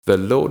The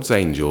Lord's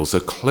angels are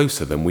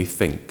closer than we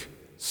think,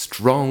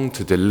 strong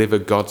to deliver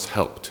God's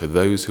help to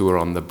those who are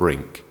on the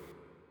brink.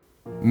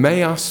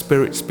 May our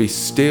spirits be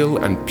still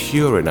and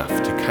pure enough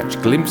to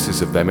catch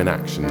glimpses of them in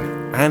action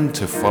and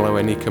to follow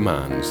any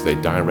commands they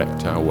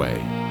direct our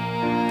way.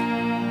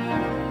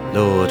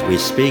 Lord, we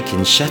speak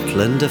in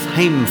Shetland of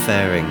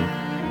hame-faring,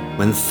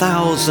 when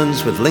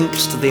thousands with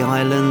links to the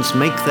islands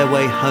make their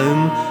way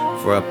home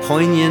for a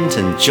poignant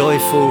and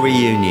joyful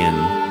reunion.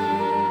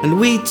 And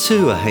we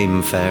too are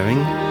hame-faring,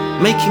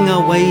 making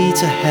our way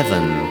to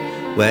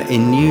heaven, where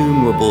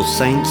innumerable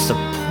saints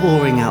are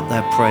pouring out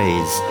their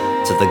praise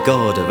to the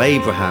God of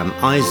Abraham,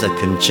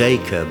 Isaac and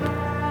Jacob.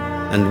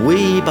 And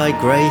we, by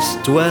grace,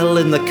 dwell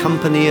in the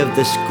company of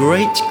this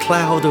great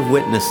cloud of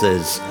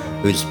witnesses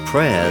whose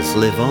prayers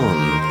live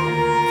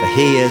on. For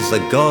he is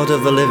the God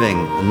of the living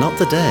and not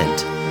the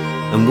dead.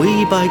 And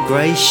we, by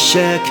grace,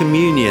 share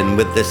communion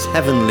with this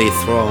heavenly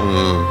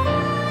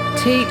throng.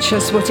 Teach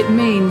us what it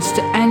means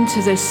to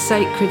enter this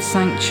sacred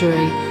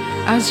sanctuary,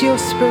 as your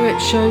Spirit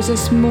shows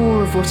us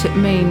more of what it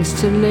means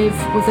to live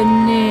with a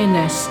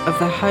nearness of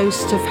the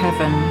host of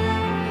heaven.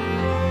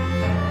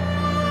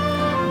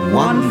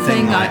 One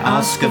thing I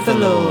ask of the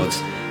Lord,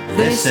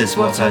 this is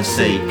what I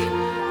seek,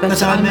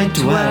 that I may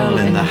dwell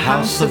in the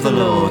house of the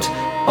Lord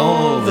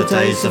all the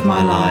days of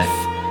my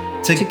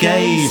life, to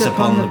gaze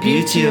upon the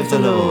beauty of the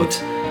Lord,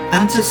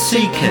 and to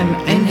seek him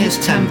in his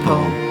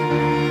temple.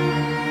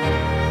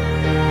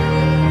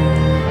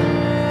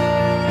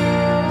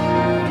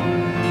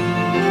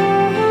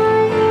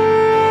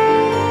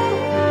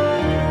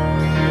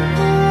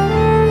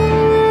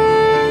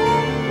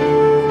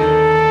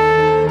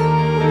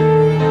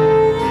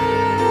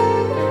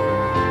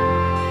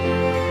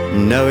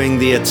 Knowing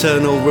the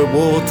eternal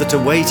reward that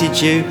awaited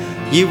you,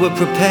 you were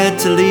prepared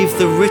to leave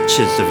the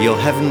riches of your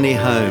heavenly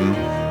home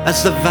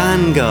as the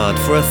vanguard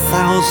for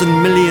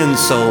 1,000 million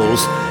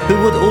souls who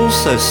would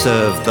also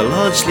serve the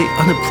largely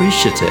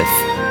unappreciative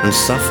and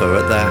suffer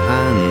at their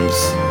hands.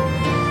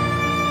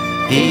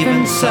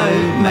 Even so,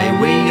 may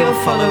we, your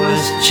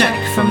followers, check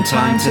from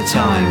time to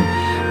time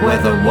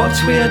whether what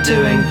we are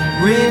doing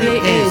really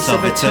is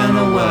of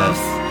eternal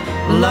worth,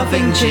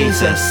 loving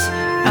Jesus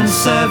and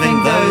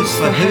serving those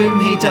for whom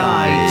he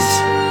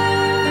died.